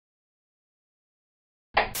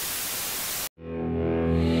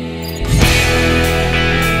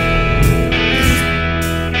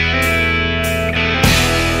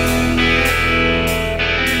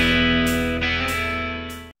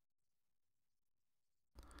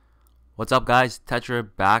What's up, guys? Tetra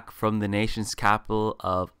back from the nation's capital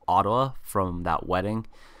of Ottawa from that wedding.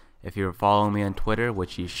 If you're following me on Twitter,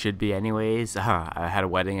 which you should be anyways, I had a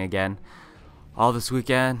wedding again all this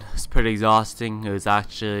weekend. It's pretty exhausting. It was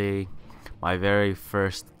actually my very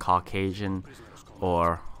first Caucasian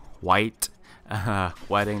or white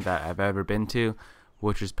wedding that I've ever been to,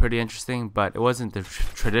 which was pretty interesting, but it wasn't the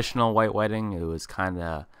traditional white wedding. It was kind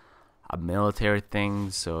of a military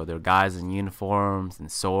thing, so there were guys in uniforms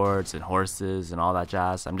and swords and horses and all that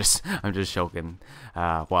jazz. I'm just joking.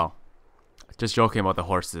 Well, just joking about the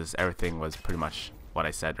horses. Everything was pretty much what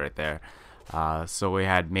I said right there. So we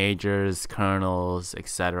had majors, colonels,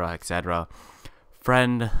 etc., etc.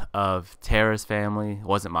 Friend of Tara's family.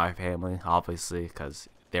 Wasn't my family, obviously, because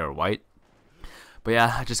they were white. But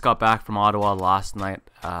yeah, I just got back from Ottawa last night.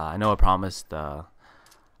 I know I promised a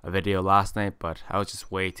video last night, but I was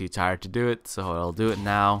just way too tired to do it, so I'll do it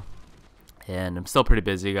now. And I'm still pretty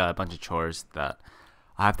busy. Got a bunch of chores that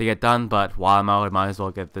I have to get done, but while I'm out, I might as well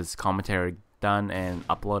get this commentary done and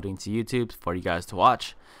uploading to YouTube for you guys to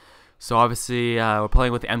watch. So obviously we're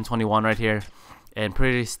playing with the M21 right here, and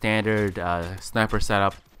pretty standard sniper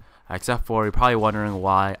setup, except for you're probably wondering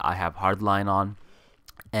why I have Hardline on.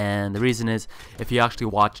 And the reason is, if you actually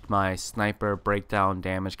watched my sniper breakdown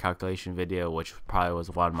damage calculation video, which probably was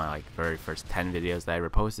one of my very first 10 videos that I ever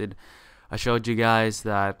posted, I showed you guys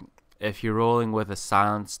that if you're rolling with a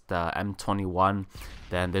silenced M21,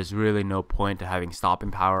 then there's really no point to having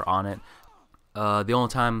stopping power on it. The only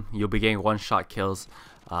time you'll be getting one-shot kills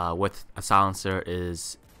with a silencer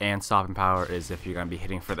and stopping power is if you're going to be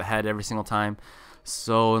hitting for the head every single time.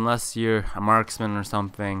 So unless you're a marksman or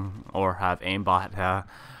something, or have aimbot,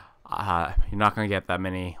 you're not going to get that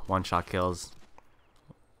many one-shot kills.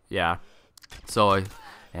 Yeah. So,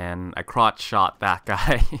 and I crotch shot that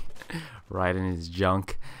guy right in his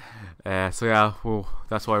junk. So yeah,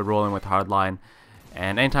 that's why I'm rolling with Hardline.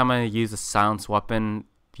 And anytime I use a silenced weapon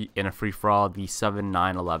in a free-for-all, the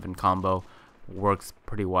 7-9-11 combo works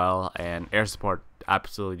pretty well, and air support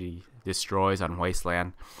absolutely destroys on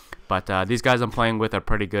Wasteland. But these guys I'm playing with are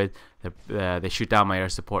pretty good. They shoot down my air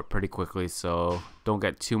support pretty quickly, so don't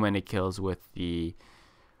get too many kills with the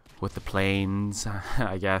planes,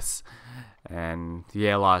 I guess. And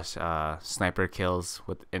yeah, a lot of sniper kills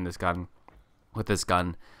with this gun.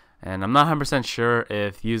 And I'm not 100% sure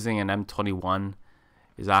if using an M21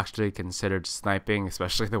 is actually considered sniping,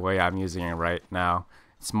 especially the way I'm using it right now.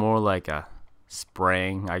 It's more like a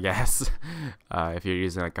spraying, I guess. If you're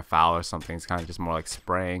using like a foul or something, it's kind of just more like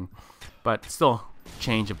spraying, but still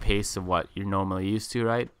change of pace of what you're normally used to,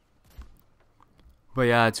 right? But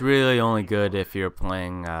yeah, it's really only good if you're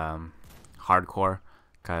playing hardcore,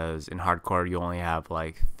 because in hardcore you only have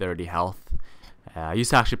like 30 health. I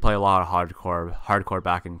used to actually play a lot of hardcore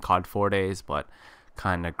back in COD 4 days, but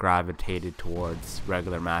kind of gravitated towards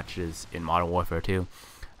regular matches in Modern Warfare 2.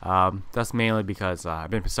 That's mainly because I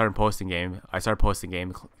started posting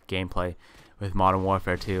gameplay with Modern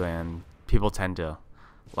Warfare 2, and people tend to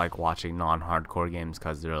like watching non-hardcore games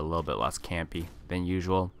because they're a little bit less campy than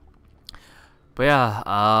usual. But yeah,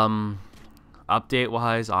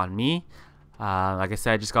 update-wise on me, like I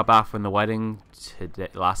said, I just got back from the wedding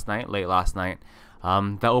late last night.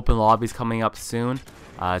 The open lobby's coming up soon.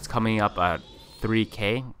 It's coming up at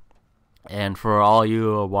 3K. And for all you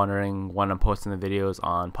who are wondering when I'm posting the videos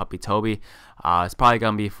on Puppy Toby, it's probably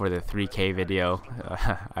gonna be for the 3K video.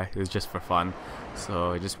 It was just for fun,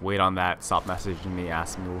 so just wait on that. Stop messaging me,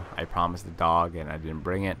 ask me. I promised the dog and I didn't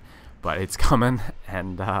bring it, but it's coming.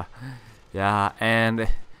 And yeah, and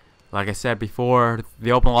like I said before,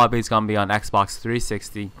 the open lobby is gonna be on Xbox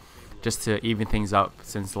 360, just to even things up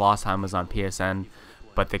since the last time was on PSN.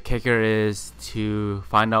 But the kicker is, to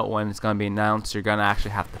find out when it's going to be announced, you're going to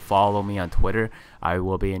actually have to follow me on Twitter. I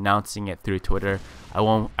will be announcing it through Twitter. I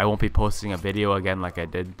won't be posting a video again like I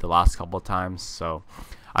did the last couple of times. So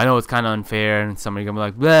I know it's kind of unfair, and somebody's going to be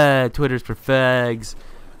like, bleh, Twitter's for fags.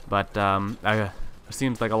 But it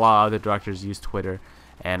seems like a lot of other directors use Twitter,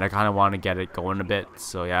 and I kind of want to get it going a bit.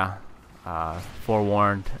 So yeah,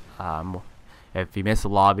 forewarned, if you miss the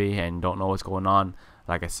lobby and don't know what's going on,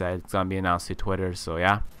 like I said, it's gonna be announced through Twitter, so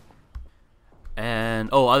yeah. And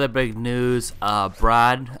other big news,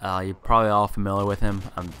 Brad, you're probably all familiar with him.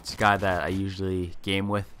 It's a guy that I usually game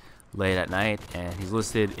with late at night, and he's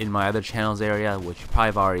listed in my other channels area, which you probably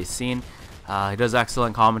have already seen. He does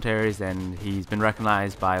excellent commentaries, and he's been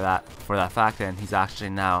recognized for that fact, and he's actually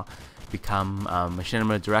now become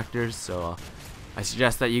machinima director. So I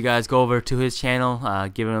suggest that you guys go over to his channel,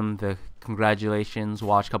 give him the congratulations,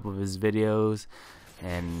 watch a couple of his videos.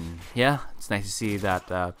 And yeah, it's nice to see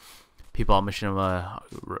that people at Machinima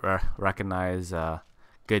recognize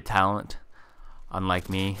good talent, unlike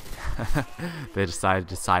me. They decided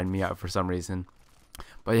to sign me up for some reason.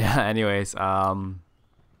 But yeah, anyways,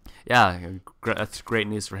 yeah, that's great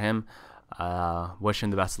news for him. Wish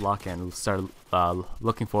him the best of luck, and start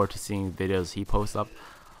looking forward to seeing videos he posts up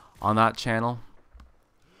on that channel.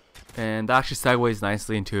 And that actually segues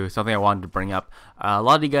nicely into something I wanted to bring up. A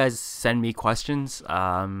lot of you guys send me questions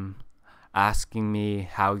asking me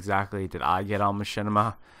how exactly did I get on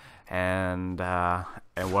machinima, and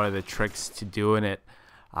what are the tricks to doing it.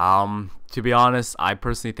 To be honest, I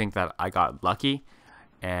personally think that I got lucky,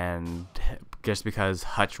 and just because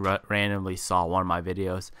Hutch randomly saw one of my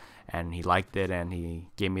videos and he liked it and he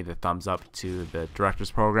gave me the thumbs up to the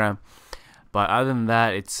director's program. But other than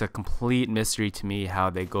that, it's a complete mystery to me how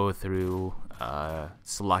they go through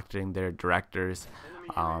selecting their directors.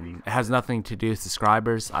 It has nothing to do with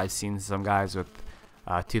subscribers. I've seen some guys with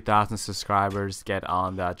 2,000 subscribers get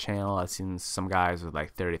on that channel. I've seen some guys with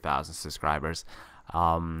like 30,000 subscribers.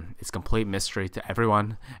 It's a complete mystery to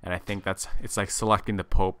everyone, and I think it's like selecting the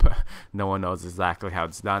Pope. No one knows exactly how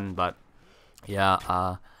it's done, but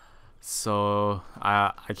yeah. So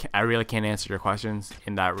I really can't answer your questions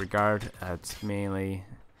in that regard. It's mainly,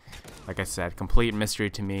 like I said, complete mystery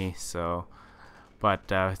to me. So, but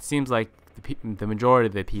it seems like the majority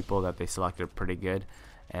of the people that they selected are pretty good,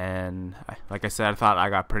 and like I said, I thought I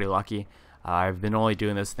got pretty lucky. I've been only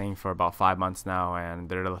doing this thing for about 5 months now, and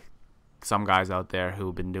there are some guys out there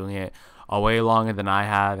who've been doing it a way longer than I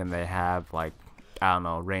have, and they have like, I don't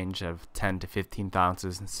know, range of 10 to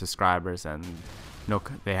 15,000 subscribers, and no,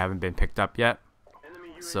 they haven't been picked up yet.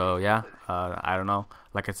 So yeah, I don't know.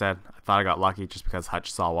 Like I said, I thought I got lucky just because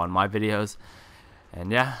Hutch saw one of my videos,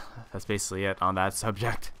 and yeah, that's basically it on that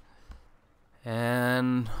subject.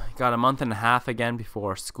 And got a month and a half again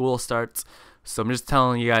before school starts, so I'm just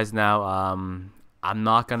telling you guys now, I'm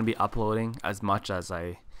not going to be uploading as much as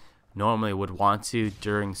I normally would want to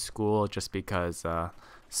during school, just because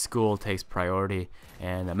school takes priority,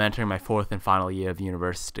 and I'm entering my 4th and final year of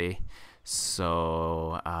university.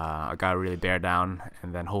 So I gotta really bear down,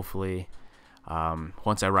 and then hopefully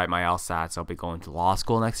once I write my LSATs, I'll be going to law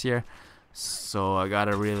school next year. So I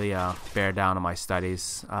gotta really bear down on my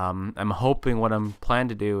studies. I'm hoping what I'm planning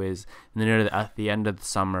to do is at the end of the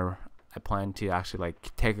summer, I plan to actually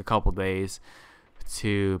like take a couple days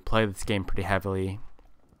to play this game pretty heavily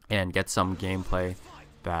and get some gameplay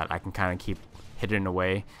that I can kind of keep hidden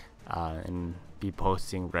away and be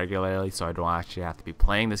posting regularly, so I don't actually have to be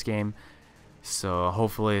playing this game. So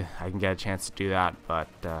hopefully I can get a chance to do that, but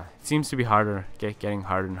it seems to be getting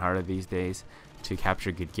harder and harder these days to capture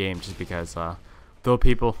a good game, just because the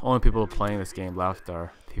only people playing this game left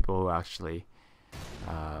are people who actually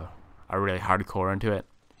are really hardcore into it.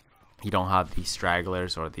 You don't have the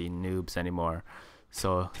stragglers or the noobs anymore,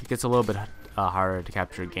 so it gets a little bit harder to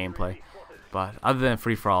capture gameplay. But other than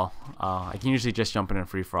free-for-all, I can usually just jump in a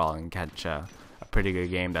free-for-all and catch a pretty good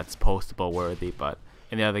game that's postable worthy. But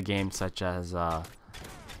in the other games, such as the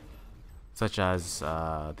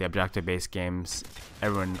objective-based games,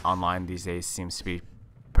 everyone online these days seems to be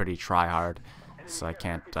pretty try-hard. So I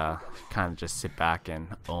can't kind of just sit back and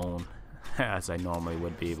own as I normally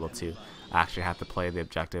would be able to. I actually have to play the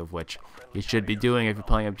objective, which you should be doing if you're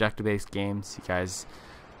playing objective-based games. You guys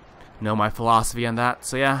know my philosophy on that.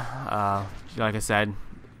 So yeah, like I said,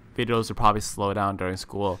 videos will probably slow down during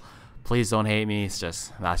school. Please don't hate me.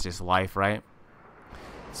 That's just life, right?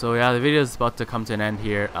 So yeah, the video is about to come to an end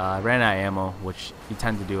here. I ran out of ammo, which you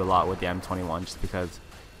tend to do a lot with the M21, just because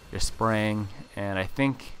you're spraying. And I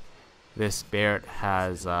think this Barrett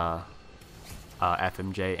has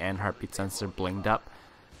FMJ and heartbeat sensor blinged up,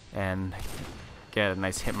 and get a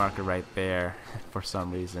nice hit marker right there for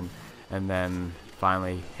some reason, and then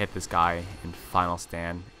finally hit this guy in final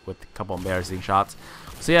stand with a couple embarrassing shots.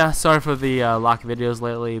 So yeah, sorry for the lack of videos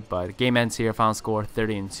lately, but game ends here. Final score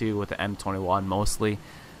 30-2 with the M21 mostly.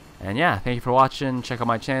 And yeah, thank you for watching. Check out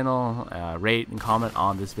my channel, rate and comment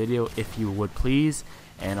on this video if you would please,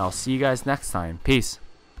 and I'll see you guys next time. Peace.